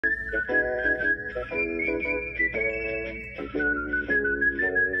I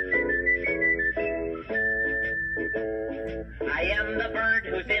am the bird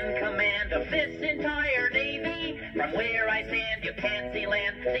who's in command of this entire navy. From where I stand, you can't see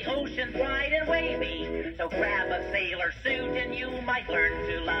land. The ocean's wide and wavy. So grab a sailor suit and you might learn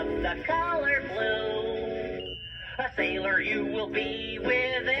to love the color blue. A sailor you will be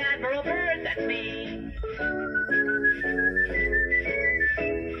with Admiral Bird, that's me.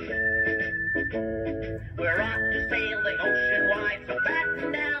 We're off to sail the ocean wide, so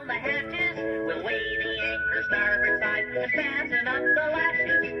batten down the hatches. We'll weigh the anchor starboard side and fasten up the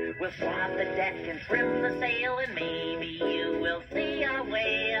latches. We'll swab the deck and trim the sail, and maybe you will see a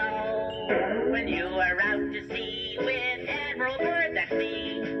whale. When you are out to sea with Admiral Bird, that's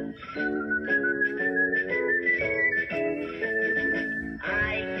me.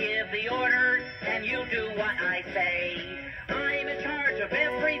 I give the orders and you do what I say. I'm in charge of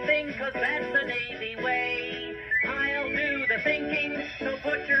everything, 'cause that's the Navy way. I'll do the thinking, so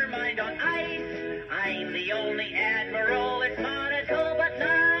put your mind on ice. I'm the only admiral, it's nautical but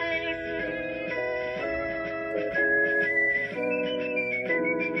nice.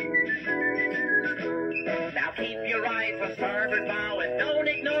 Now keep your eyes on starboard bow and don't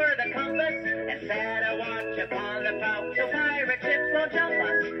ignore the compass, and set a watch upon the bow so pirate ships won't jump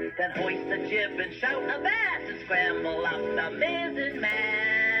us. Then hoist the jib and shout avast and scramble up the mizzen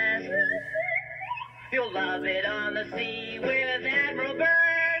mast. You'll love it on the sea with Admiral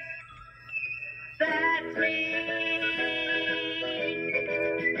Bird. That's me.